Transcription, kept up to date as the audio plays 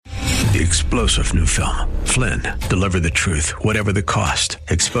the explosive new film, Flynn, Deliver the Truth, Whatever the Cost,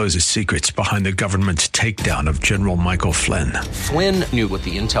 exposes secrets behind the government's takedown of General Michael Flynn. Flynn knew what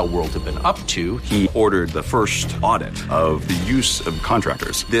the intel world had been up to. He ordered the first audit of the use of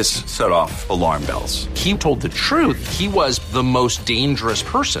contractors. This set off alarm bells. He told the truth. He was the most dangerous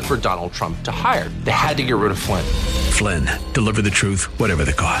person for Donald Trump to hire. They had to get rid of Flynn. Flynn, Deliver the Truth, Whatever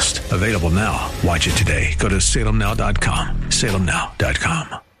the Cost. Available now. Watch it today. Go to salemnow.com.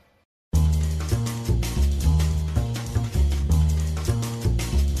 salemnow.com.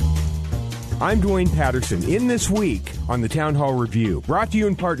 I'm Dwayne Patterson. In this week on the Town Hall Review, brought to you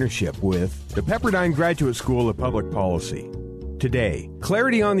in partnership with the Pepperdine Graduate School of Public Policy. Today,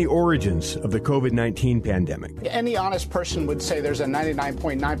 clarity on the origins of the COVID-19 pandemic. Any honest person would say there's a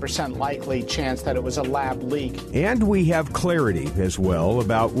 99.9% likely chance that it was a lab leak. And we have clarity as well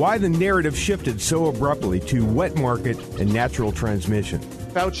about why the narrative shifted so abruptly to wet market and natural transmission.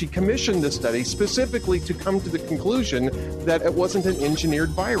 Fauci commissioned this study specifically to come to the conclusion that it wasn't an engineered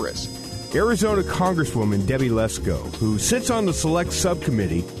virus. Arizona Congresswoman Debbie Lesko, who sits on the Select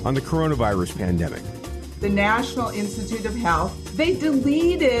Subcommittee on the coronavirus pandemic. The National Institute of Health, they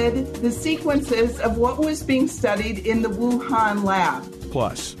deleted the sequences of what was being studied in the Wuhan lab.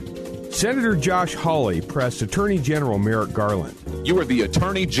 Plus, Senator Josh Hawley pressed Attorney General Merrick Garland. You are the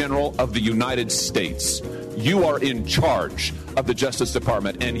Attorney General of the United States. You are in charge of the Justice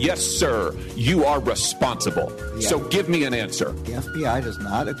Department. And yes, sir, you are responsible. Yeah. So give me an answer. The FBI does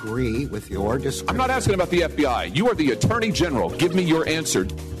not agree with your description. I'm not asking about the FBI. You are the Attorney General. Give me your answer.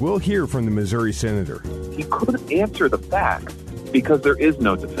 We'll hear from the Missouri senator. He couldn't answer the facts because there is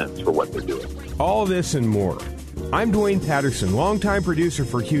no defense for what they're doing. All this and more. I'm Dwayne Patterson, longtime producer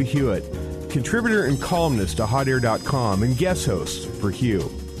for Hugh Hewitt, contributor and columnist to HotAir.com, and guest host for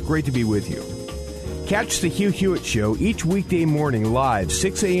Hugh. Great to be with you. Catch the Hugh Hewitt Show each weekday morning live,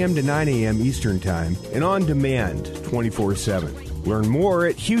 6 a.m. to 9 a.m. Eastern Time, and on demand 24/7. Learn more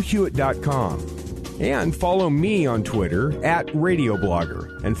at HughHewitt.com. And follow me on Twitter at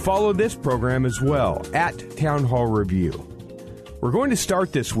RadioBlogger. And follow this program as well at Town Hall Review. We're going to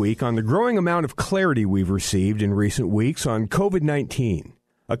start this week on the growing amount of clarity we've received in recent weeks on COVID-19.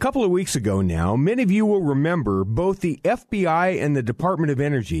 A couple of weeks ago now, many of you will remember both the FBI and the Department of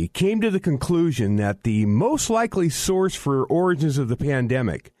Energy came to the conclusion that the most likely source for origins of the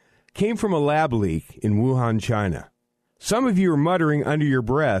pandemic came from a lab leak in Wuhan, China. Some of you are muttering under your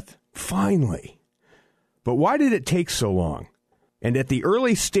breath, finally. But why did it take so long? And at the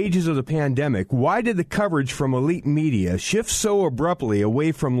early stages of the pandemic, why did the coverage from elite media shift so abruptly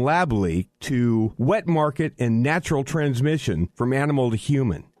away from lab leak to wet market and natural transmission from animal to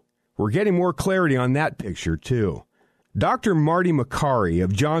human? We're getting more clarity on that picture, too. Dr. Marty Makary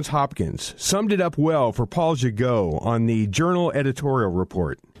of Johns Hopkins summed it up well for Paul Gigot on the Journal editorial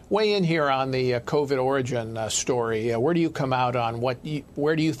report. Weigh in here on the COVID origin story. Where do you come out on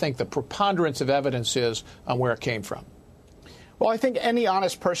where do you think the preponderance of evidence is on where it came from? Well, I think any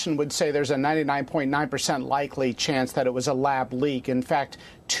honest person would say there's a 99.9% likely chance that it was a lab leak. In fact,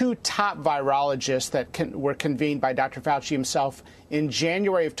 two top virologists that were convened by Dr. Fauci himself in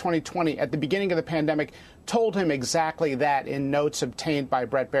January of 2020 at the beginning of the pandemic told him exactly that in notes obtained by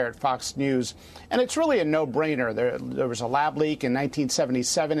Bret Baier at Fox News. And it's really a no-brainer. There was a lab leak in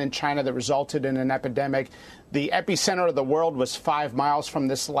 1977 in China that resulted in an epidemic. The epicenter of the world was 5 miles from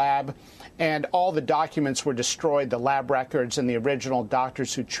this lab. And all the documents were destroyed. The lab records and the original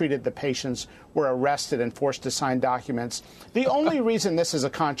doctors who treated the patients were arrested and forced to sign documents. The only reason this is a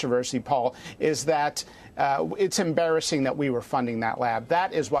controversy, Paul, is that it's embarrassing that we were funding that lab.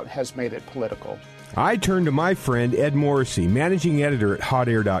 That is what has made it political. I turn to my friend Ed Morrissey, managing editor at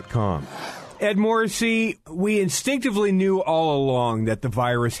HotAir.com. Ed Morrissey, we instinctively knew all along that the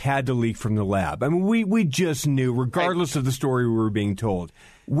virus had to leak from the lab. I mean, we just knew, regardless of the story we were being told.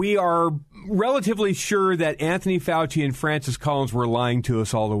 We are relatively sure that Anthony Fauci and Francis Collins were lying to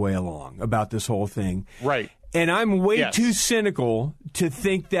us all the way along about this whole thing. Right. And I'm way too cynical to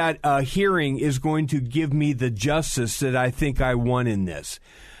think that a hearing is going to give me the justice that I think I won in this.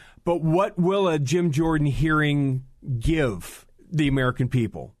 But what will a Jim Jordan hearing give the American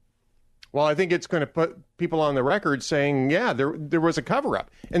people? Well, I think it's going to put people on the record saying, yeah, there was a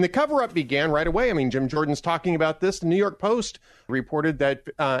cover-up. And the cover-up began right away. I mean, Jim Jordan's talking about this. The New York Post reported that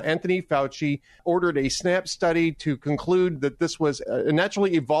Anthony Fauci ordered a SNAP study to conclude that this was a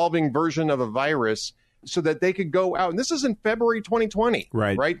naturally evolving version of a virus so that they could go out. And this is in February 2020,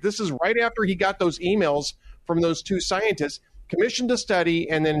 right? This is right after he got those emails from those two scientists commissioned a study,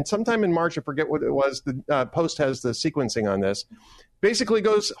 and then sometime in March, I forget what it was, the Post has the sequencing on this, basically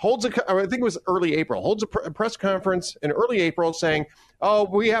I think it was early April, holds a press conference in early April saying, oh,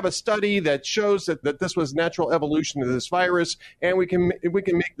 we have a study that shows that this was natural evolution of this virus, and we can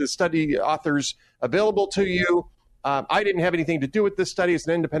make the study authors available to you. I didn't have anything to do with this study. It's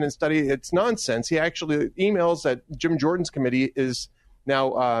an independent study. It's nonsense. He actually emails that Jim Jordan's committee is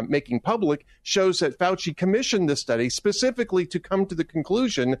now making public shows that Fauci commissioned this study specifically to come to the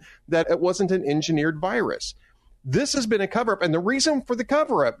conclusion that it wasn't an engineered virus. This has been a cover-up, and the reason for the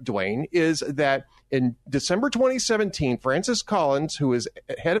cover-up, Dwayne, is that in December 2017, Francis Collins, who is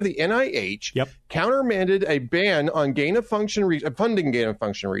head of the NIH, countermanded a ban on funding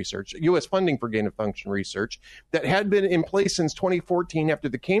gain-of-function research, U.S. funding for gain-of-function research, that had been in place since 2014 after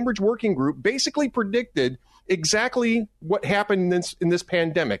the Cambridge Working Group basically predicted exactly what happened in this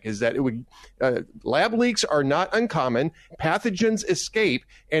pandemic, is that lab leaks are not uncommon, pathogens escape,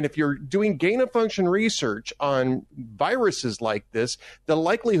 and if you're doing gain-of-function research on viruses like this, the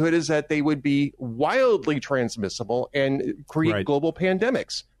likelihood is that they would be wildly transmissible and create global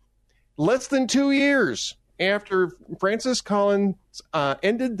pandemics. Less than 2 years after Francis Collins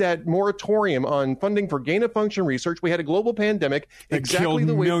ended that moratorium on funding for gain-of-function research, we had a global pandemic exactly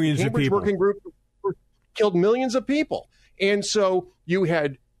the way the Cambridge Working Group killed millions of people. And so you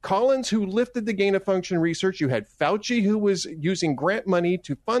had Collins, who lifted the gain-of-function research. You had Fauci, who was using grant money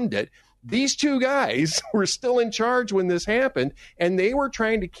to fund it. These two guys were still in charge when this happened, and they were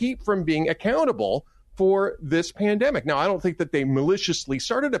trying to keep from being accountable for this pandemic. Now, I don't think that they maliciously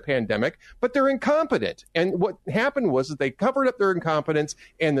started a pandemic, but they're incompetent. And what happened was that they covered up their incompetence,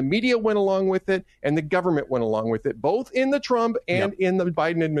 and the media went along with it, and the government went along with it, both in the Trump and in the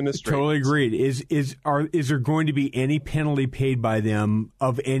Biden administration. Totally agreed. Is there going to be any penalty paid by them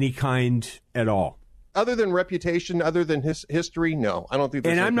of any kind at all? Other than reputation, other than history, no. I don't think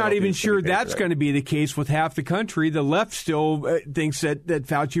there's. And I'm not even sure that's going to be the case with half the country. The left still thinks that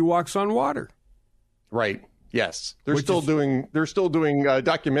Fauci walks on water. Right. Yes. They're still doing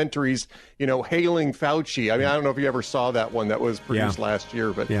documentaries, hailing Fauci. I mean, I don't know if you ever saw that one that was produced last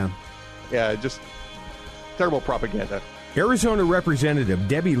year, but just terrible propaganda. Arizona Representative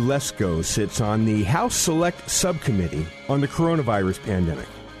Debbie Lesko sits on the House Select Subcommittee on the coronavirus pandemic.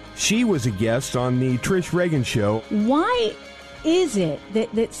 She was a guest on the Trish Reagan show. Why is it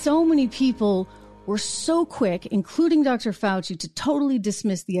that so many people were so quick, including Dr. Fauci, to totally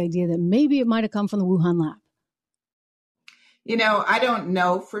dismiss the idea that maybe it might have come from the Wuhan lab? I don't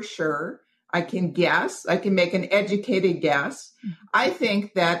know for sure. I can guess. I can make an educated guess. I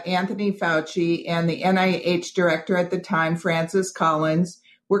think that Anthony Fauci and the NIH director at the time, Francis Collins,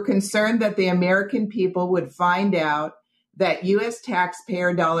 were concerned that the American people would find out that U.S.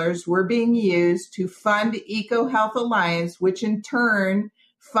 taxpayer dollars were being used to fund EcoHealth Alliance, which in turn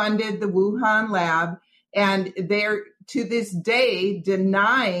funded the Wuhan lab, and they're to this day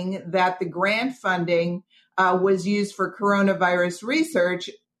denying that the grant funding was used for coronavirus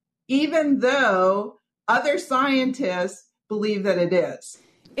research, even though other scientists believe that it is.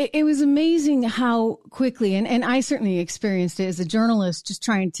 It was amazing how quickly, and I certainly experienced it as a journalist, just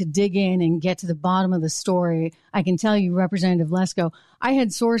trying to dig in and get to the bottom of the story. I can tell you, Representative Lesko, I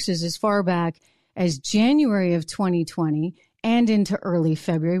had sources as far back as January of 2020 and into early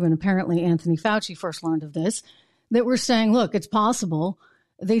February, when apparently Anthony Fauci first learned of this, that were saying, look, it's possible.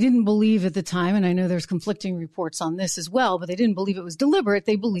 They didn't believe at the time, and I know there's conflicting reports on this as well, but they didn't believe it was deliberate.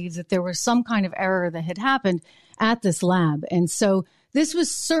 They believed that there was some kind of error that had happened at this lab. And so this was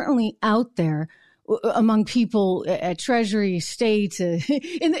certainly out there among people at Treasury, State,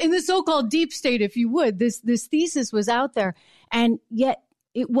 in the so-called deep state, if you would. This thesis was out there, and yet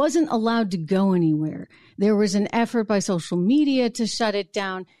it wasn't allowed to go anywhere. There was an effort by social media to shut it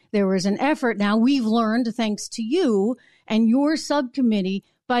down. There was an effort, now we've learned, thanks to you and your subcommittee,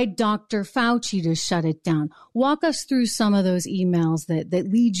 by Dr. Fauci to shut it down. Walk us through some of those emails that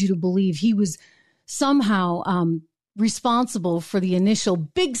lead you to believe he was somehow responsible for the initial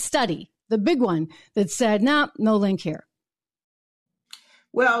big study, the big one that said, no link here.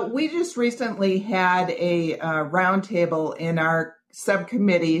 Well, we just recently had a roundtable in our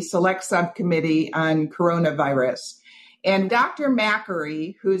select subcommittee on coronavirus. And Dr.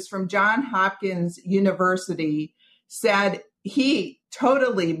 Makary, who's from Johns Hopkins University, said he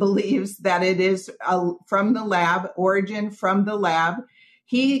totally believes that it is from the lab, origin from the lab.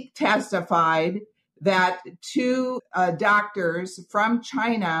 He testified that two doctors from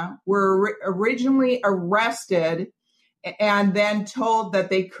China were originally arrested and then told that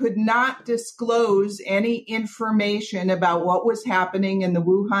they could not disclose any information about what was happening in the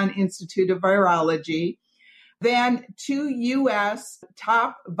Wuhan Institute of Virology. Then 2 U.S.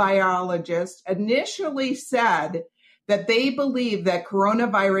 top virologists initially said that they believe that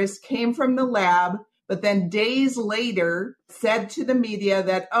coronavirus came from the lab, but then days later said to the media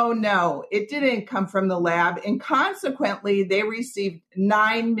that, oh no, it didn't come from the lab. And consequently, they received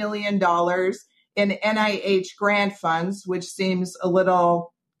 $9 million in NIH grant funds, which seems a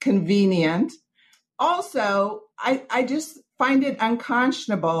little convenient. Also, I just find it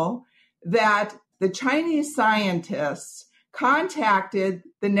unconscionable that the Chinese scientists contacted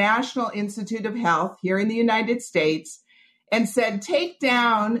the National Institute of Health here in the United States and said, take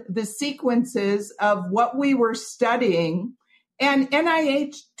down the sequences of what we were studying. And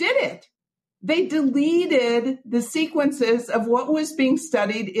NIH did it. They deleted the sequences of what was being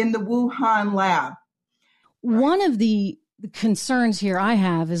studied in the Wuhan lab. One of the concerns here I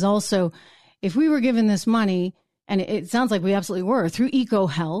have is also, if we were given this money, and it sounds like we absolutely were, through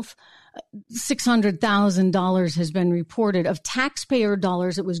EcoHealth, $600,000 has been reported of taxpayer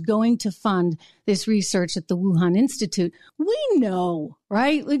dollars that was going to fund this research at the Wuhan Institute. We know,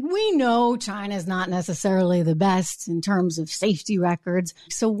 right? Like, we know China's not necessarily the best in terms of safety records.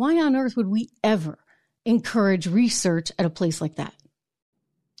 So why on earth would we ever encourage research at a place like that?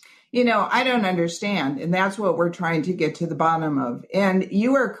 You know, I don't understand. And that's what we're trying to get to the bottom of. And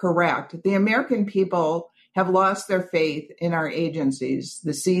you are correct. The American people have lost their faith in our agencies,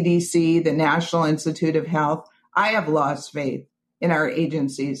 the CDC, the National Institute of Health. I have lost faith in our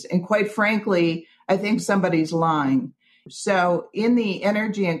agencies. And quite frankly, I think somebody's lying. So in the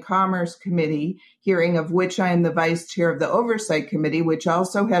Energy and Commerce Committee hearing, of which I am the vice chair of the Oversight Committee, which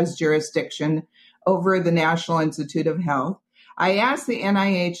also has jurisdiction over the National Institute of Health, I asked the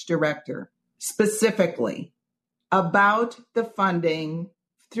NIH director specifically about the funding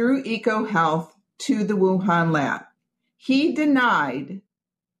through EcoHealth to the Wuhan lab. He denied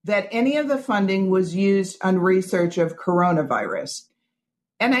that any of the funding was used on research of coronavirus.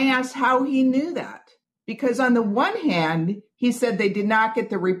 And I asked how he knew that. Because on the one hand, he said they did not get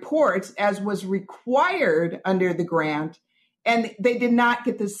the reports as was required under the grant, and they did not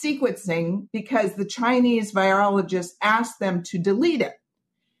get the sequencing because the Chinese virologists asked them to delete it.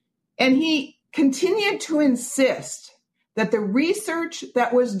 And he continued to insist that the research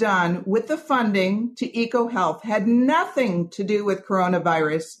that was done with the funding to EcoHealth had nothing to do with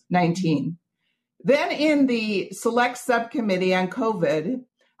coronavirus 19. Then in the select subcommittee on COVID,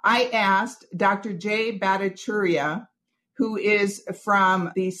 I asked Dr. Jay Bhattacharya, who is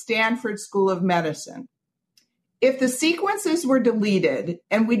from the Stanford School of Medicine, if the sequences were deleted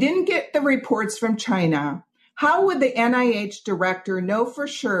and we didn't get the reports from China, how would the NIH director know for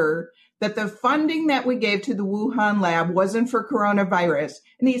sure that the funding that we gave to the Wuhan lab wasn't for coronavirus?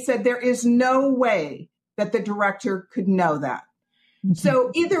 And he said, there is no way that the director could know that. Mm-hmm.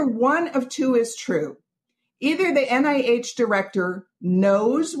 So either one of two is true. Either the NIH director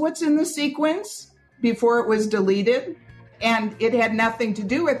knows what's in the sequence before it was deleted, and it had nothing to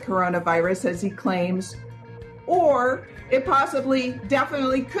do with coronavirus, as he claims, or it possibly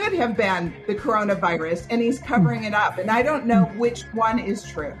definitely could have been the coronavirus, and he's covering it up. And I don't know which one is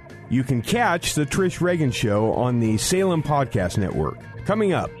true. You can catch The Trish Regan Show on the Salem Podcast Network.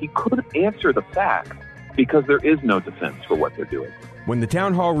 Coming up. He couldn't answer the facts because there is no defense for what they're doing. When the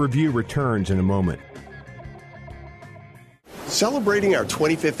Town Hall Review returns in a moment. Celebrating our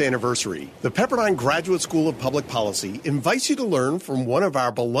 25th anniversary, the Pepperdine Graduate School of Public Policy invites you to learn from one of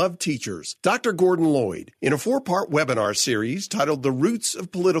our beloved teachers, Dr. Gordon Lloyd, in a 4-part webinar series titled The Roots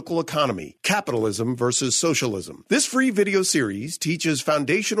of Political Economy, Capitalism versus Socialism. This free video series teaches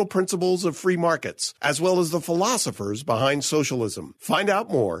foundational principles of free markets, as well as the philosophers behind socialism. Find out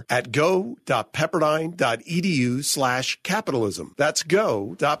more at go.pepperdine.edu/capitalism. That's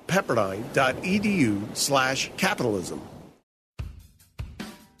go.pepperdine.edu/capitalism.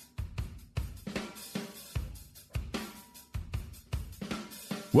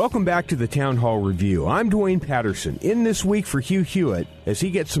 Welcome back to the Town Hall Review. I'm Dwayne Patterson, in this week for Hugh Hewitt as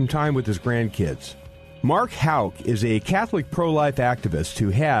he gets some time with his grandkids. Mark Houck is a Catholic pro-life activist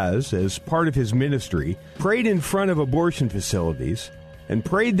who has, as part of his ministry, prayed in front of abortion facilities and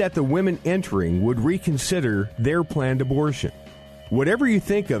prayed that the women entering would reconsider their planned abortion. Whatever you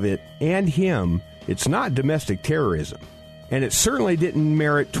think of it and him, it's not domestic terrorism. And it certainly didn't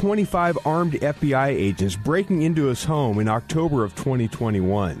merit 25 armed FBI agents breaking into his home in October of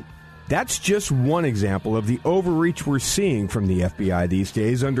 2021. That's just one example of the overreach we're seeing from the FBI these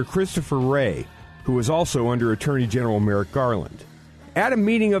days under Christopher Wray, who is also under Attorney General Merrick Garland. At a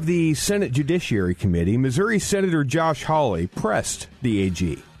meeting of the Senate Judiciary Committee, Missouri Senator Josh Hawley pressed the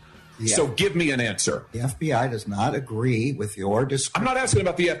AG. Yeah. So give me an answer. The FBI does not agree with your description. I'm not asking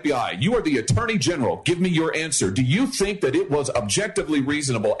about the FBI. You are the Attorney General. Give me your answer. Do you think that it was objectively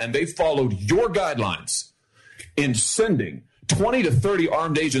reasonable and they followed your guidelines in sending 20 to 30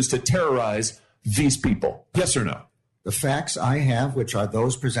 armed agents to terrorize these people? Yes or no? The facts I have, which are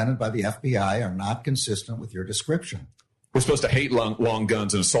those presented by the FBI, are not consistent with your description. We're supposed to hate long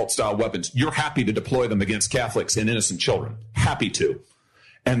guns and assault-style weapons. You're happy to deploy them against Catholics and innocent children. Happy to.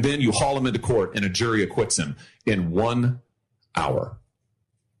 And then you haul him into court and a jury acquits him in 1 hour.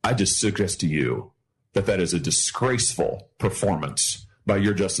 I just suggest to you that that is a disgraceful performance by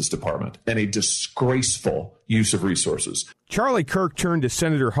your Justice Department and a disgraceful use of resources. Charlie Kirk turned to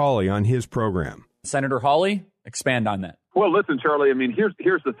Senator Hawley on his program. Senator Hawley, expand on that. Well, listen, Charlie, I mean,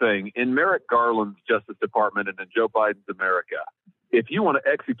 here's the thing. In Merrick Garland's Justice Department and in Joe Biden's America, if you want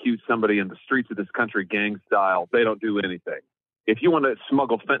to execute somebody in the streets of this country gang style, they don't do anything. If you want to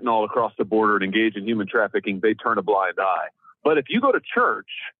smuggle fentanyl across the border and engage in human trafficking, they turn a blind eye. But if you go to church,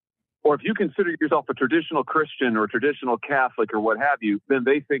 or if you consider yourself a traditional Christian or a traditional Catholic or what have you, then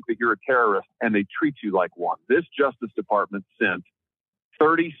they think that you're a terrorist and they treat you like one. This Justice Department sent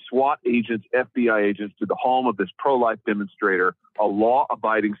 30 SWAT agents, FBI agents, to the home of this pro-life demonstrator, a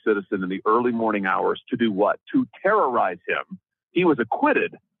law-abiding citizen in the early morning hours, to do what? To terrorize him. He was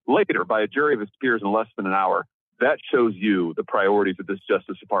acquitted later by a jury of his peers in less than an hour. That shows you the priorities of this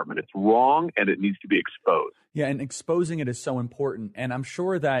Justice Department. It's wrong, and it needs to be exposed. Yeah, and exposing it is so important. And I'm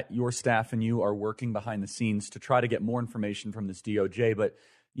sure that your staff and you are working behind the scenes to try to get more information from this DOJ. But,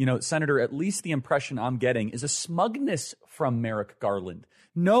 you know, Senator, at least the impression I'm getting is a smugness from Merrick Garland.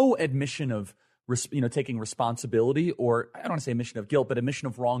 No admission of, taking responsibility, or I don't want to say admission of guilt, but admission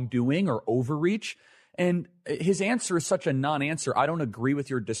of wrongdoing or overreach. And his answer is such a non-answer. I don't agree with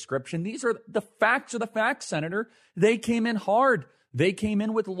your description. These are the facts, Senator. They came in hard. They came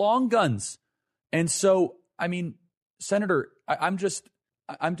in with long guns. And so, I mean, Senator, I'm just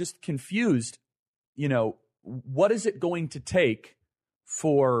confused. You know, what is it going to take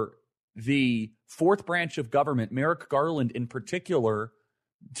for the fourth branch of government, Merrick Garland in particular,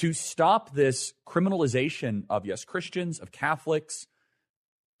 to stop this criminalization of, yes, Christians, of Catholics,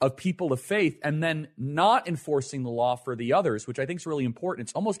 of people of faith, and then not enforcing the law for the others, which I think is really important?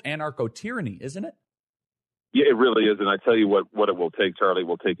 It's almost anarcho-tyranny, isn't it? Yeah, it really is. And I tell you what it will take, Charlie,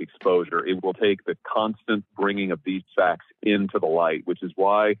 will take exposure. It will take the constant bringing of these facts into the light, which is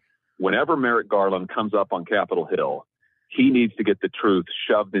why whenever Merrick Garland comes up on Capitol Hill, he needs to get the truth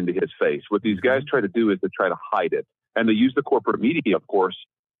shoved into his face. What these guys try to do is to try to hide it. And they use the corporate media, of course,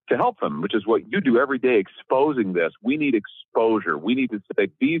 to help them, which is what you do every day, exposing this. We need exposure. We need to say,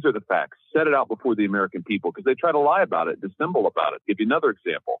 these are the facts. Set it out before the American people, because they try to lie about it, dissemble about it. Give you another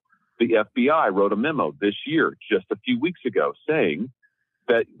example. The FBI wrote a memo this year, just a few weeks ago, saying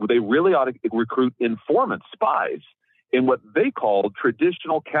that they really ought to recruit informants, spies, in what they called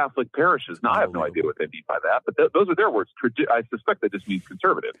traditional Catholic parishes. Now, I have no idea what they mean by that, but those are their words. I suspect that just means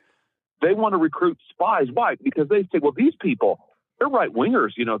conservative. They want to recruit spies. Why? Because they say, well, these people, they're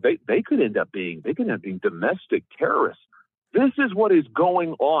right-wingers. You know, they could end up being domestic terrorists. This is what is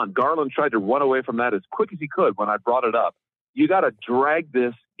going on. Garland tried to run away from that as quick as he could when I brought it up. You got to drag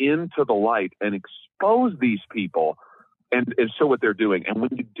this into the light and expose these people and show what they're doing. And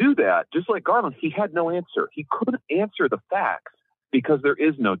when you do that, just like Garland, he had no answer. He couldn't answer the facts because there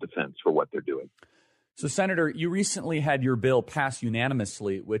is no defense for what they're doing. So, Senator, you recently had your bill pass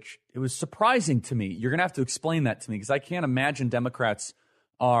unanimously, which it was surprising to me. You're going to have to explain that to me, because I can't imagine Democrats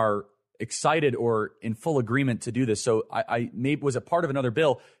are excited or in full agreement to do this. So I maybe was a part of another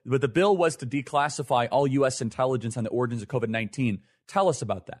bill, but the bill was to declassify all U.S. intelligence on the origins of COVID-19. Tell us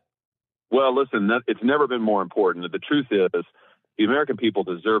about that. Well, listen, it's never been more important. The truth is, the American people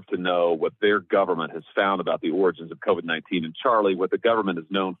deserve to know what their government has found about the origins of COVID-19. And Charlie, what the government has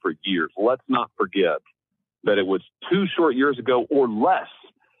known for years. Let's not forget that it was 2 short years ago or less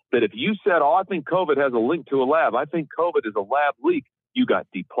that if you said, I think COVID has a link to a lab, I think COVID is a lab leak, you got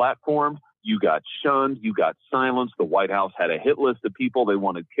deplatformed, you got shunned, you got silenced. The White House had a hit list of people they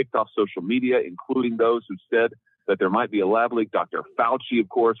wanted kicked off social media, including those who said that there might be a lab leak. Dr. Fauci, of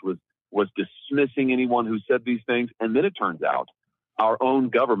course, was dismissing anyone who said these things. And then it turns out our own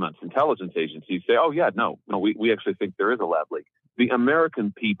government's intelligence agencies say, we actually think there is a lab leak. The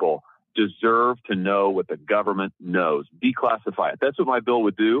American people deserve to know what the government knows. Declassify it. That's what my bill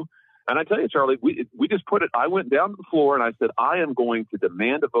would do. And I tell you, Charlie, we just put it, I went down to the floor and I said, I am going to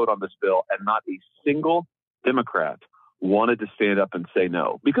demand a vote on this bill, and not a single Democrat wanted to stand up and say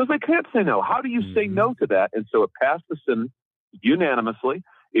no, because they can't say no. How do you say no to that? And so it passed the Senate unanimously.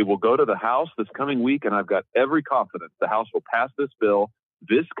 It will go to the House this coming week, and I've got every confidence the House will pass this bill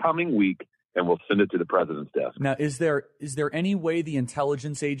this coming week, and we'll send it to the president's desk. Now, is there any way the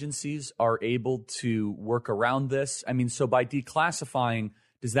intelligence agencies are able to work around this? I mean, so by declassifying,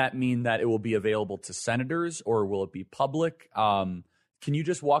 does that mean that it will be available to senators, or will it be public? Can you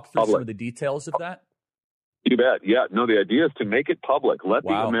just walk through some of the details of that? You bet. Yeah. No, the idea is to make it public. Let the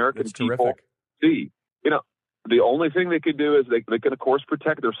American people see. You know, the only thing they could do is they can, of course,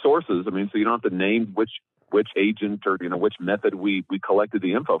 protect their sources. I mean, so you don't have to name which agent or, which method we collected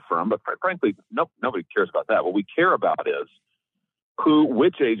the info from. But frankly, nobody cares about that. What we care about is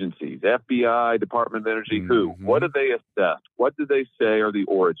which agencies, FBI, Department of Energy, who, what did they assess? What did they say are the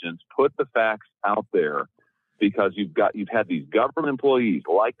origins? Put the facts out there, because you've had these government employees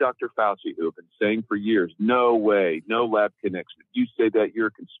like Dr. Fauci who have been saying for years, no way, no lab connection. If you say that, you're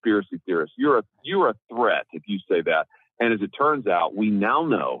a conspiracy theorist. You're a threat if you say that. And as it turns out, we now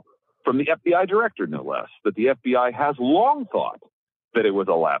know from the FBI director, no less, that the FBI has long thought that it was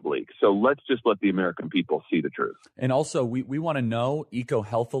a lab leak. So let's just let the American people see the truth. And also, we want to know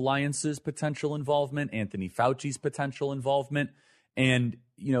EcoHealth Alliance's potential involvement, Anthony Fauci's potential involvement. And,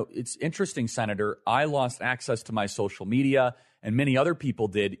 it's interesting, Senator, I lost access to my social media, and many other people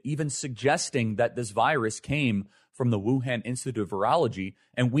did, even suggesting that this virus came from the Wuhan Institute of Virology.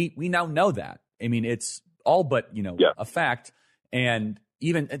 And we now know that. I mean, it's all but, a fact. And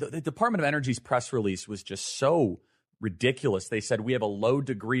even the Department of Energy's press release was just so ridiculous. They said we have a low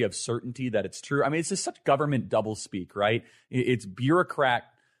degree of certainty that it's true. I mean, it's just such government doublespeak, right? It's bureaucrat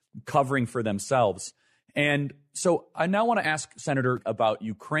covering for themselves. And so I now want to ask, Senator, about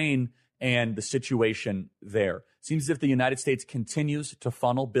Ukraine and the situation there. Seems as if the United States continues to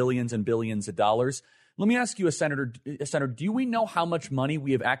funnel billions and billions of dollars. Let me ask you, Senator, do we know how much money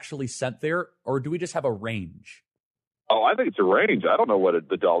we have actually sent there, or do we just have a range? Oh, I think it's a range. I don't know what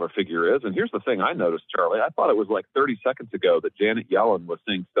the dollar figure is. And here's the thing I noticed, Charlie. I thought it was like 30 seconds ago that Janet Yellen was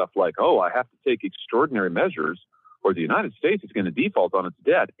saying stuff like, I have to take extraordinary measures or the United States is going to default on its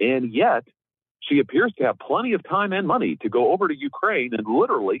debt. And yet she appears to have plenty of time and money to go over to Ukraine and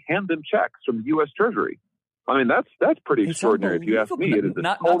literally hand them checks from the U.S. Treasury. I mean, that's pretty extraordinary if you ask me. It is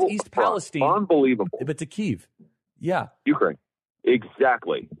not East Palestine, unbelievable. But to Kyiv. Yeah. Ukraine.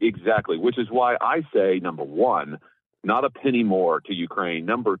 Exactly. Which is why I say, number one, not a penny more to Ukraine.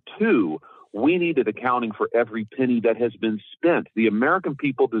 Number two, we needed accounting for every penny that has been spent. The American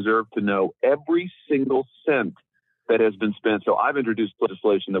people deserve to know every single cent that has been spent. So I've introduced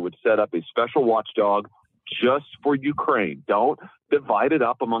legislation that would set up a special watchdog just for Ukraine. Don't divide it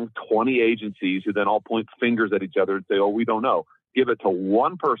up among 20 agencies who then all point fingers at each other and say, we don't know. Give it to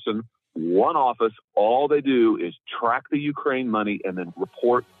one person, one office. All they do is track the Ukraine money and then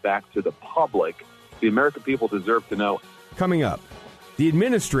report back to the public. The American people deserve to know. Coming up, the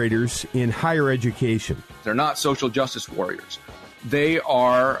administrators in higher education. They're not social justice warriors. They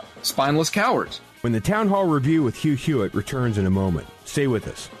are spineless cowards. When the Town Hall Review with Hugh Hewitt returns in a moment. Stay with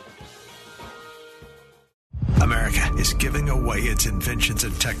us. America is giving away its inventions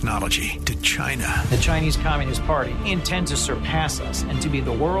and technology to China. The Chinese Communist Party intends to surpass us and to be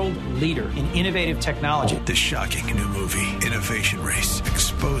the world leader in innovative technology. The shocking new movie, Innovation Race,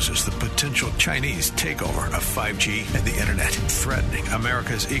 exposes the potential Chinese takeover of 5G and the internet, threatening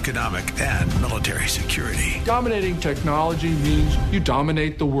America's economic and military security. Dominating technology means you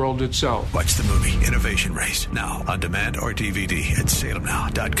dominate the world itself. Watch the movie Innovation Race now on demand or DVD at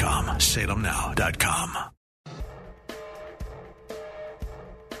salemnow.com. salemnow.com.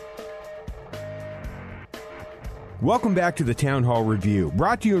 Welcome back to the Town Hall Review,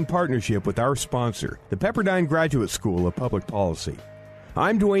 brought to you in partnership with our sponsor, the Pepperdine Graduate School of Public Policy.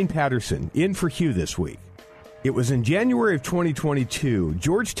 I'm Dwayne Patterson, in for Hugh this week. It was in January of 2022,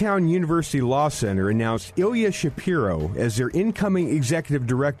 Georgetown University Law Center announced Ilya Shapiro as their incoming executive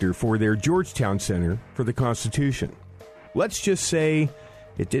director for their Georgetown Center for the Constitution. Let's just say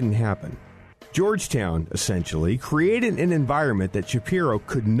it didn't happen. Georgetown, essentially, created an environment that Shapiro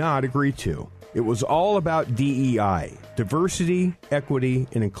could not agree to. It was all about DEI, diversity, equity,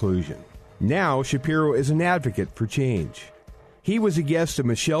 and inclusion. Now, Shapiro is an advocate for change. He was a guest of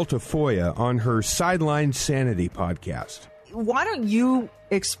Michelle Tafoya on her Sideline Sanity podcast. Why don't you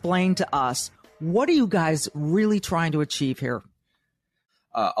explain to us, what are you guys really trying to achieve here?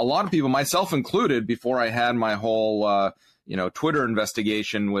 A lot of people, myself included, before I had my whole, Twitter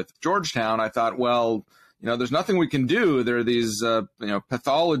investigation with Georgetown, I thought, there's nothing we can do. There are these,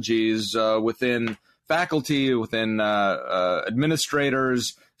 pathologies within faculty, within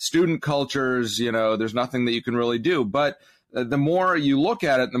administrators, student cultures. There's nothing that you can really do. But the more you look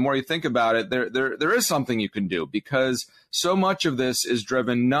at it, the more you think about it, there is something you can do, because so much of this is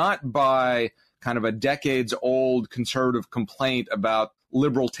driven not by kind of a decades-old conservative complaint about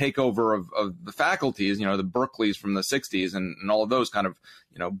liberal takeover of the faculties, the Berkeleys from the 60s and all of those kind of,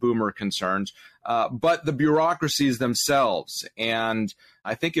 boomer concerns, but the bureaucracies themselves. And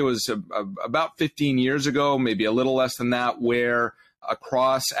I think it was about 15 years ago, maybe a little less than that, where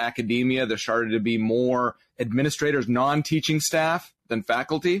across academia, there started to be more administrators, non-teaching staff than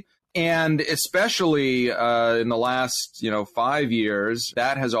faculty. And especially in the last, 5 years,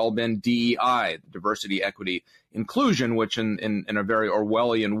 that has all been DEI, diversity, equity, inclusion, which in a very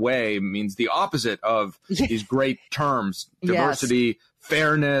Orwellian way means the opposite of these great terms, diversity,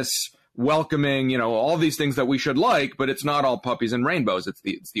 fairness, welcoming, all these things that we should like, but it's not all puppies and rainbows.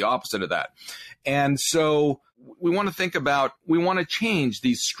 It's the opposite of that. And so we want to change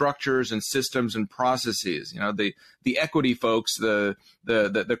these structures and systems and processes. The equity folks, the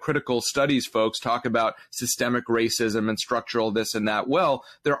critical studies folks talk about systemic racism and structural this and that. Well,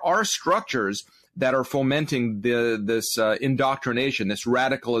 there are structures that are fomenting this indoctrination, this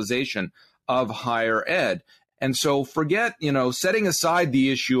radicalization of higher ed. And so forget, setting aside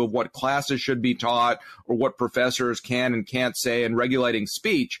the issue of what classes should be taught or what professors can and can't say and regulating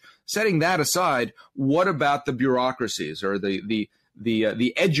speech. Setting that aside, what about the bureaucracies or the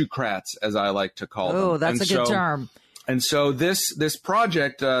educrats, as I like to call them? Oh, that's a good term. And so this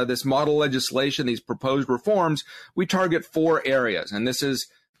project, this model legislation, these proposed reforms, we target 4 areas. And this is,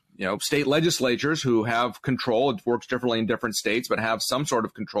 state legislatures who have control. It works differently in different states, but have some sort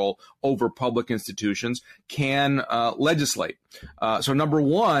of control over public institutions, can legislate. So number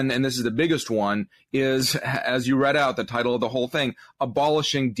 1, and this is the biggest one, is, as you read out the title of the whole thing,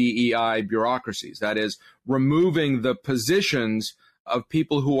 abolishing DEI bureaucracies. That is, removing the positions of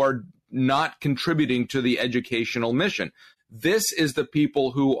people who are not contributing to the educational mission. This is the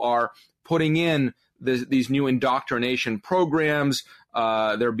people who are putting in these new indoctrination programs.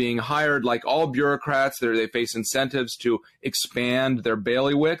 They're being hired like all bureaucrats. They face incentives to expand their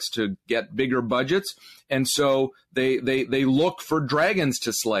bailiwicks, to get bigger budgets. And so they look for dragons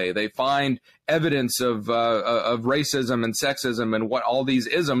to slay. They find evidence of racism and sexism and what all these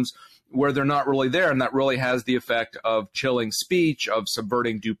isms where they're not really there. And that really has the effect of chilling speech, of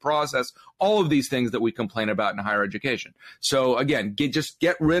subverting due process, all of these things that we complain about in higher education. So again, just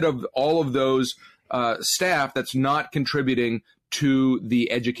get rid of all of those staff that's not contributing to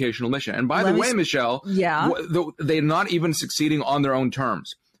the educational mission. And by the way, Michelle, they're not even succeeding on their own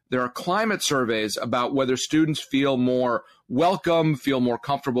terms. There are climate surveys about whether students feel more welcome, feel more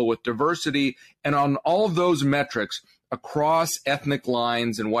comfortable with diversity. And on all of those metrics, across ethnic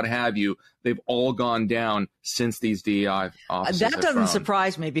lines and what have you, they've all gone down since these DEI offices. That doesn't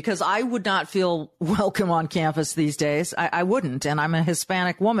surprise me, because I would not feel welcome on campus these days. I wouldn't. And I'm a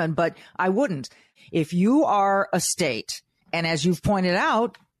Hispanic woman, but I wouldn't. If you are a state, and as you've pointed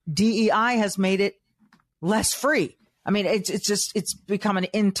out, DEI has made it less free. I mean, it's become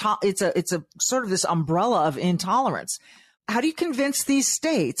it's a sort of this umbrella of intolerance. How do you convince these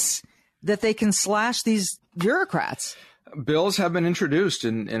states that they can slash these bureaucrats? Bills have been introduced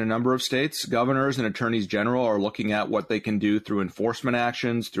in a number of states. Governors and attorneys general are looking at what they can do through enforcement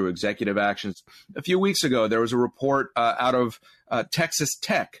actions, through executive actions. A few weeks ago, there was a report out of Texas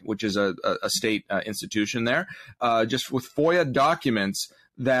Tech, which is a state institution there, just with FOIA documents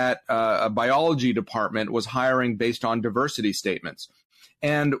that a biology department was hiring based on diversity statements.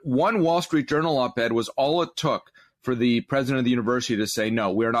 And one Wall Street Journal op-ed was all it took for the president of the university to say,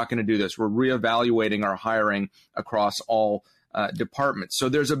 no, we're not going to do this. We're reevaluating our hiring across all departments. So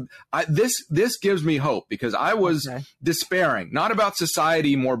this gives me hope, because I was despairing, not about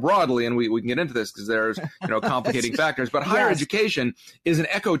society more broadly, and we can get into this because there's complicating factors, but higher education is an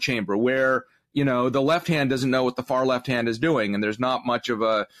echo chamber where the left hand doesn't know what the far left hand is doing, and there's not much of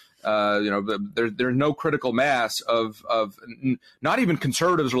a there's no critical mass of not even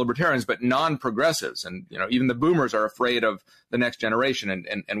conservatives or libertarians, but non-progressives. And, even the boomers are afraid of the next generation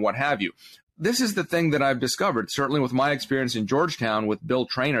and what have you. This is the thing that I've discovered, certainly with my experience in Georgetown with Bill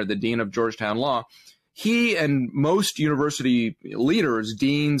Traynor, the dean of Georgetown Law. He and most university leaders,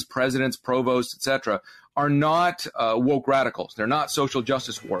 deans, presidents, provosts, etc., are not woke radicals. They're not social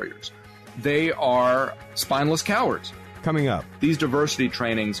justice warriors. They are spineless cowards. Coming up, these diversity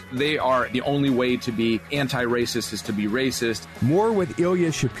trainings, they are the only way to be anti-racist is to be racist. More with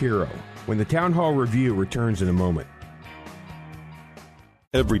Ilya Shapiro when the Town Hall Review returns in a moment.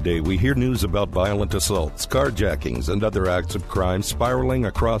 Every day we hear news about violent assaults, carjackings, and other acts of crime spiraling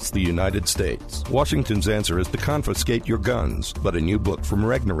across the United States. Washington's answer is to confiscate your guns, but a new book from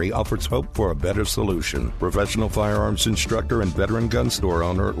Regnery offers hope for a better solution. Professional firearms instructor and veteran gun store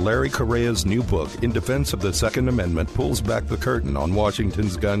owner Larry Correa's new book, In Defense of the Second Amendment, pulls back the curtain on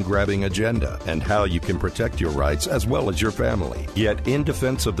Washington's gun-grabbing agenda and how you can protect your rights as well as your family. Yet, In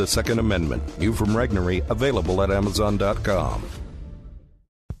Defense of the Second Amendment, new from Regnery, available at Amazon.com.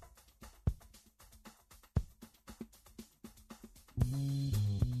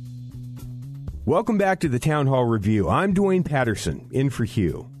 Welcome back to the Town Hall Review. I'm Dwayne Patterson, in for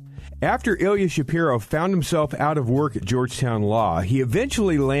Hugh. After Ilya Shapiro found himself out of work at Georgetown Law, he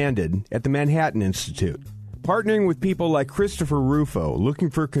eventually landed at the Manhattan Institute, partnering with people like Christopher Rufo,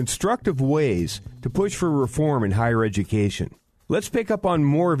 looking for constructive ways to push for reform in higher education. Let's pick up on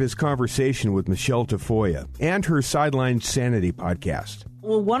more of his conversation with Michelle Tafoya and her Sideline Sanity podcast.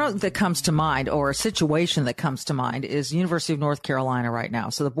 Well, one that comes to mind, or a situation that comes to mind, is University of North Carolina right now.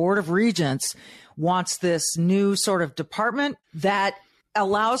 So the Board of Regents wants this new sort of department that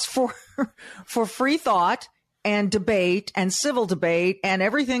allows for free thought and debate and civil debate and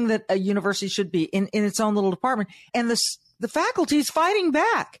everything that a university should be in its own little department. And the faculty is fighting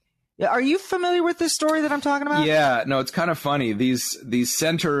back. Are you familiar with this story that I'm talking about? Yeah, no, it's kind of funny. These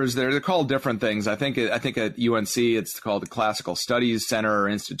centers, they're called different things. I think at UNC it's called the Classical Studies Center or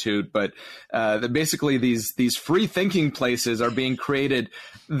Institute, but basically these free thinking places are being created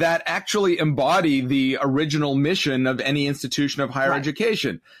that actually embody the original mission of any institution of higher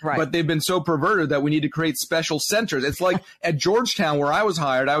education. Right. But they've been so perverted that we need to create special centers. It's like at Georgetown, where I was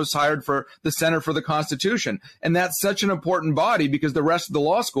hired for the Center for the Constitution. And that's such an important body because the rest of the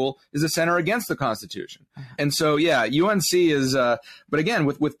law school is a center against the Constitution. And so, yeah, UNC is, but again,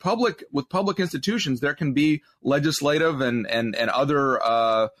 with public institutions, there can be legislative and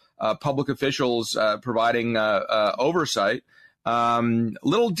other public officials providing oversight.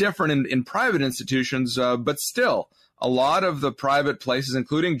 Little different in private institutions, but still, a lot of the private places,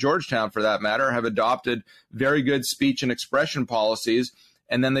 including Georgetown for that matter, have adopted very good speech and expression policies,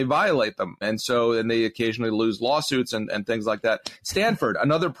 and then they violate them. And they occasionally lose lawsuits and things like that. Stanford,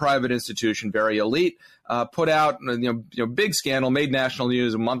 another private institution, very elite, put out, big scandal, made national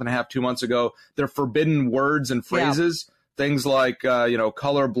news a month and a half, 2 months ago. Their forbidden words and phrases, things like,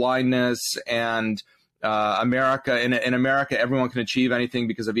 color blindness and America. In America, everyone can achieve anything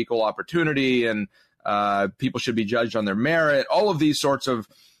because of equal opportunity, and people should be judged on their merit. All of these sorts of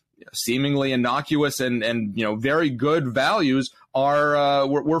seemingly innocuous and very good values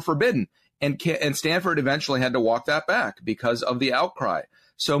were forbidden, and Stanford eventually had to walk that back because of the outcry.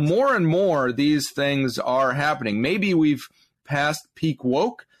 So more and more these things are happening. Maybe we've passed peak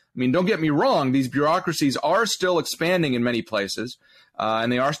woke. I mean, don't get me wrong; these bureaucracies are still expanding in many places,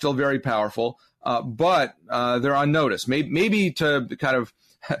 and they are still very powerful. But they're on notice. Maybe to kind of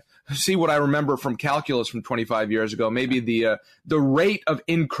see what I remember from calculus from 25 years ago, maybe the rate of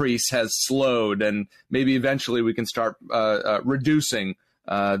increase has slowed, and maybe eventually we can start reducing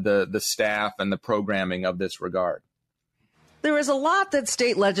the staff and the programming of this regard. There is a lot that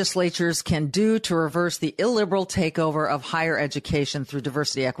state legislatures can do to reverse the illiberal takeover of higher education through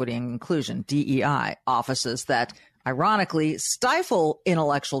diversity, equity, and inclusion, DEI, offices that ironically stifle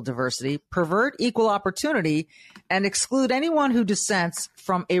intellectual diversity, pervert equal opportunity, and exclude anyone who dissents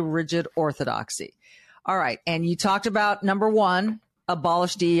from a rigid orthodoxy. All right. And you talked about, number one,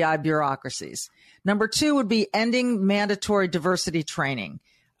 abolish DEI bureaucracies. Number two would be ending mandatory diversity training.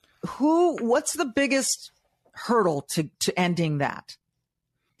 What's the biggest hurdle to ending that?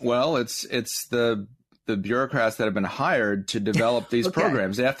 Well, it's the bureaucrats that have been hired to develop these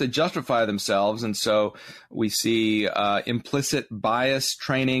programs. They have to justify themselves. And so we see implicit bias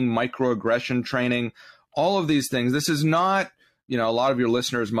training, microaggression training, all of these things. This is not, a lot of your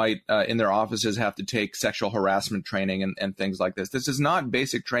listeners might in their offices have to take sexual harassment training and things like this. This is not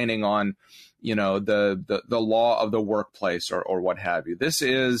basic training on, the law of the workplace or what have you. This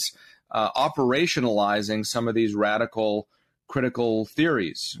is operationalizing some of these radical critical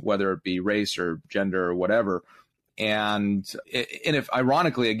theories, whether it be race or gender or whatever. And if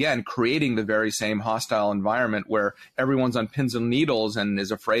ironically, again, creating the very same hostile environment where everyone's on pins and needles and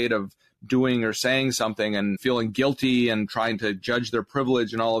is afraid of doing or saying something and feeling guilty and trying to judge their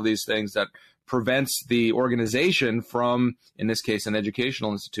privilege and all of these things that prevents the organization from, in this case, an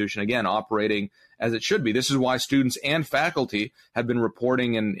educational institution, again, operating as it should be. This is why students and faculty have been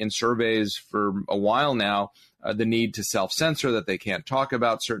reporting in surveys for a while now the need to self-censor, that they can't talk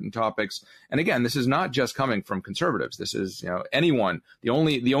about certain topics. And again, this is not just coming from conservatives. This is, anyone. The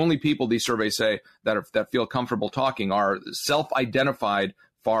only people these surveys say that feel comfortable talking are self-identified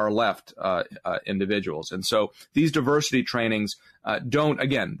far left individuals. And so these diversity trainings don't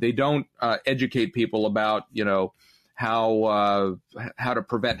educate people about, how to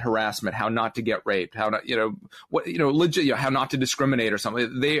prevent harassment, how not to get raped, how not, how not to discriminate or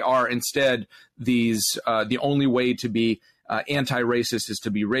something. They are instead these, the only way to be anti-racist is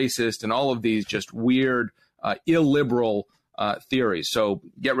to be racist, and all of these just weird, illiberal theories. So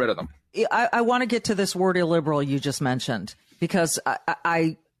get rid of them. I want to get to this word illiberal you just mentioned, because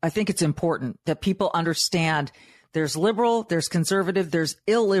I think it's important that people understand there's liberal, there's conservative, there's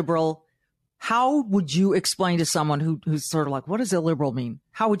illiberal. How would you explain to someone who's sort of like, what does illiberal mean?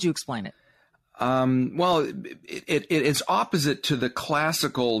 How would you explain it? Well, it's opposite to the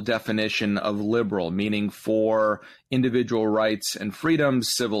classical definition of liberal, meaning for individual rights and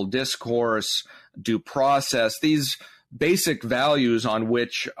freedoms, civil discourse, due process, these basic values on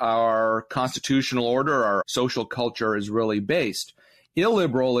which our constitutional order, our social culture is really based.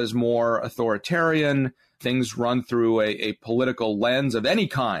 Illiberal is more authoritarian. Things run through a political lens of any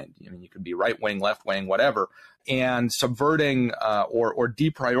kind. I mean, you could be right wing, left wing, whatever, and subverting or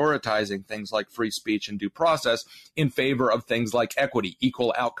deprioritizing things like free speech and due process in favor of things like equity,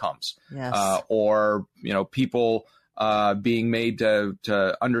 equal outcomes, yes. Or people being made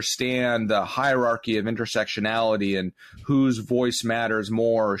to understand the hierarchy of intersectionality and whose voice matters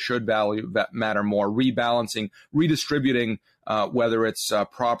more or should matter more, rebalancing, redistributing, whether it's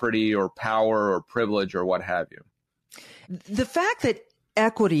property or power or privilege or what have you. The fact that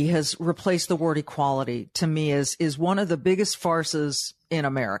equity has replaced the word equality, to me, is one of the biggest farces in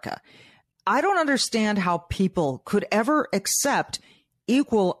America. I don't understand how people could ever accept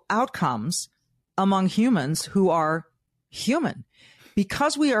equal outcomes among humans who are human.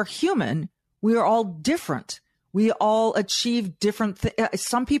 Because we are human, we are all different. We all achieve different things.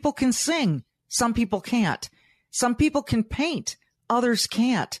 Some people can sing, some people can't. Some people can paint, others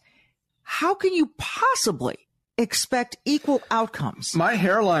can't. How can you possibly expect equal outcomes? My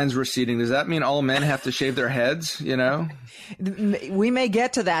hairline's receding. Does that mean all men have to shave their heads? We may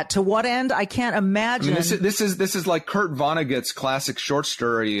get to that. To what end? I can't imagine. I mean, this is like Kurt Vonnegut's classic short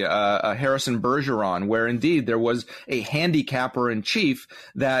story, Harrison Bergeron, where indeed there was a handicapper in chief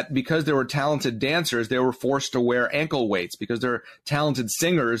that because they were talented dancers, they were forced to wear ankle weights. Because they're talented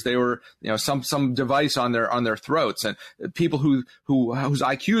singers, they were some device on their throats. And people whose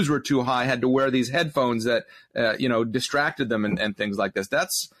IQs were too high had to wear these headphones that distracted them and things like this.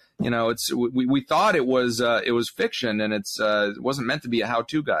 That's, we thought it was fiction, and it wasn't meant to be a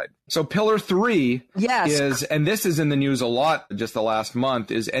how-to guide. So pillar 3 is, and this is in the news a lot just the last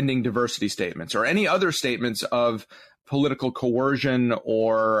month, is ending diversity statements or any other statements of political coercion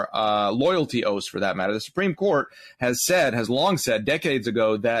or loyalty oaths, for that matter. The Supreme Court has long said decades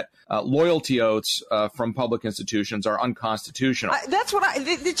ago that loyalty oaths from public institutions are unconstitutional.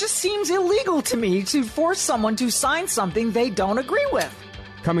 It just seems illegal to me to force someone to sign something they don't agree with.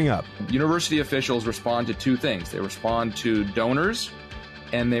 Coming up, university officials respond to two things. They respond to donors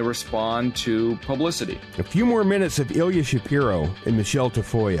and they respond to publicity. A few more minutes of Ilya Shapiro and Michelle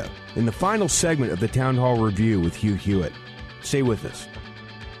Tafoya in the final segment of the Town Hall Review with Hugh Hewitt. Stay with us.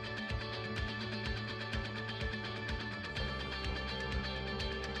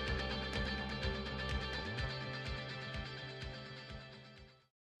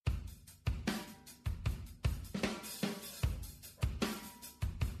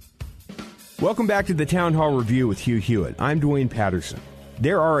 Welcome back to the Town Hall Review with Hugh Hewitt. I'm Dwayne Patterson.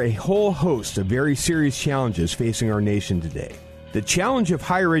 There are a whole host of very serious challenges facing our nation today. The challenge of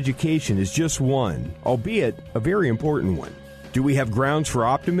higher education is just one, albeit a very important one. Do we have grounds for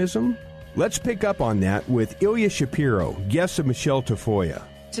optimism? Let's pick up on that with Ilya Shapiro, guest of Michelle Tafoya.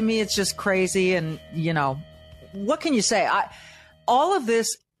 To me, it's just crazy, and, what can you say? All of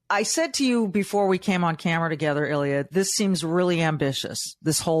this, I said to you before we came on camera together, Ilya, this seems really ambitious,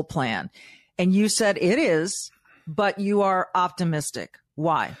 this whole plan. And you said it is, but you are optimistic.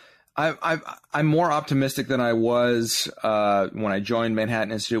 Why? I'm more optimistic than I was when I joined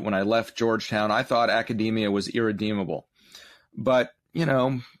Manhattan Institute. When I left Georgetown, I thought academia was irredeemable. But,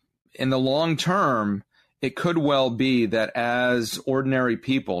 in the long term, it could well be that as ordinary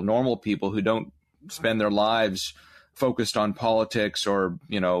people, normal people who don't spend their lives focused on politics or,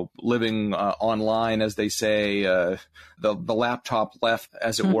 living online, as they say, the laptop left,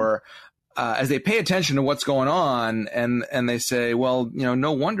 as it were, as they pay attention to what's going on and they say, well,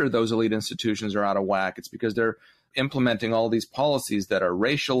 no wonder those elite institutions are out of whack. It's because they're implementing all these policies that are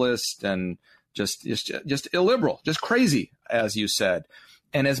racialist and just illiberal, just crazy, as you said.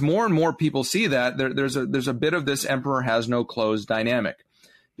 And as more and more people see that, there's a bit of this emperor has no clothes dynamic,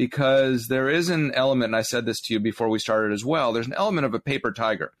 because there is an element, and I said this to you before we started as well, there's an element of a paper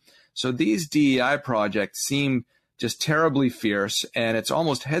tiger. So these DEI projects seem just terribly fierce, and it's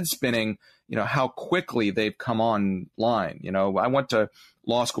almost head-spinning, how quickly they've come online. I went to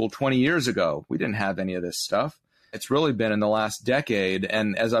law school 20 years ago. We didn't have any of this stuff. It's really been in the last decade.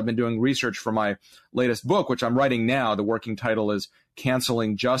 And as I've been doing research for my latest book, which I'm writing now, the working title is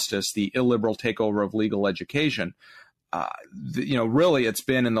Canceling Justice, the Illiberal Takeover of Legal Education. Really, it's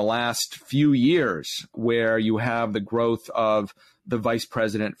been in the last few years where you have the growth of the vice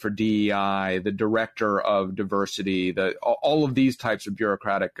president for DEI, the director of diversity, all of these types of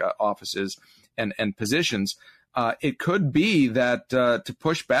bureaucratic offices and positions. It could be that to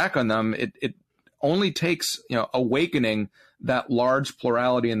push back on them, it only takes awakening that large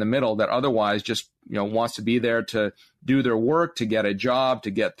plurality in the middle that otherwise just wants to be there to do their work, to get a job, to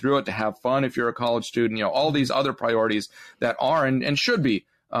get through it, to have fun if you're a college student, all these other priorities that are and should be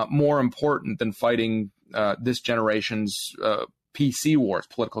more important than fighting this generation's PC wars,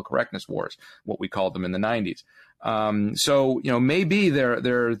 political correctness wars, what we called them in the 90s. So maybe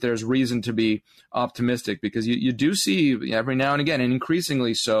there's reason to be optimistic, because you do see every now and again, and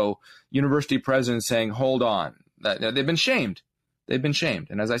increasingly so, university presidents saying, hold on, they've been shamed. They've been shamed.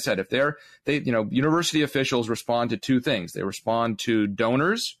 And as I said, if university officials respond to two things. They respond to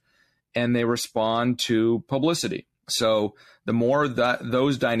donors and they respond to publicity. So the more that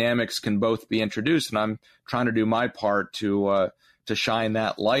those dynamics can both be introduced, and I'm trying to do my part to shine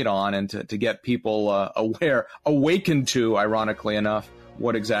that light on and to get people awakened to, ironically enough,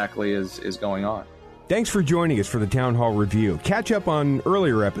 what exactly is going on. Thanks for joining us for the Town Hall Review. Catch up on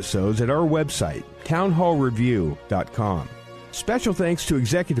earlier episodes at our website, townhallreview.com. Special thanks to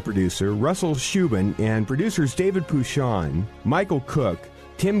executive producer Russell Shubin and producers David Pouchon, Michael Cook,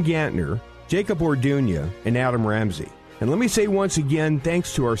 Tim Gantner, Jacob Orduña, and Adam Ramsey. And let me say once again,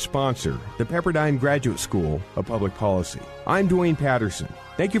 thanks to our sponsor, the Pepperdine Graduate School of Public Policy. I'm Dwayne Patterson.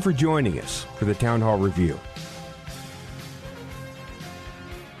 Thank you for joining us for the Town Hall Review.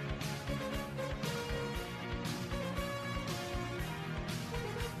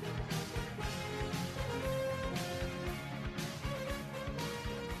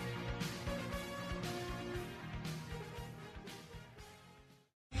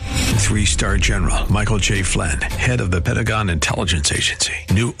 Three-star General Michael J. Flynn, head of the Pentagon Intelligence Agency,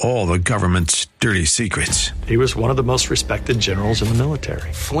 knew all the government's dirty secrets. He was one of the most respected generals in the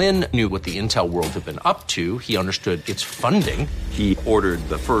military. Flynn knew what the intel world had been up to. He understood its funding. He ordered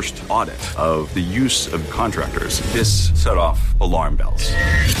the first audit of the use of contractors. This set off alarm bells.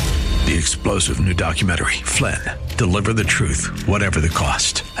 The explosive new documentary, Flynn, Deliver the Truth, Whatever the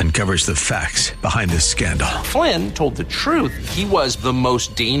Cost, uncovers the facts behind this scandal. Flynn told the truth. He was the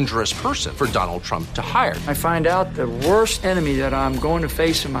most dangerous person for Donald Trump to hire. I find out the worst enemy that I'm going to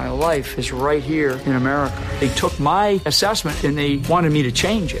face in my life is right here in America. They took my assessment and they wanted me to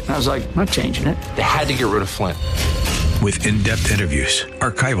change it. And I was like, I'm not changing it. They had to get rid of Flynn. With in-depth interviews,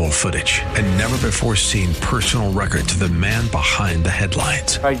 archival footage, and never-before-seen personal records of the man behind the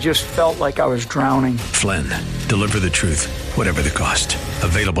headlines. I just felt like I was drowning. Flynn, Deliver the Truth, Whatever the Cost.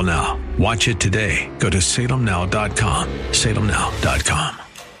 Available now. Watch it today. Go to salemnow.com. salemnow.com.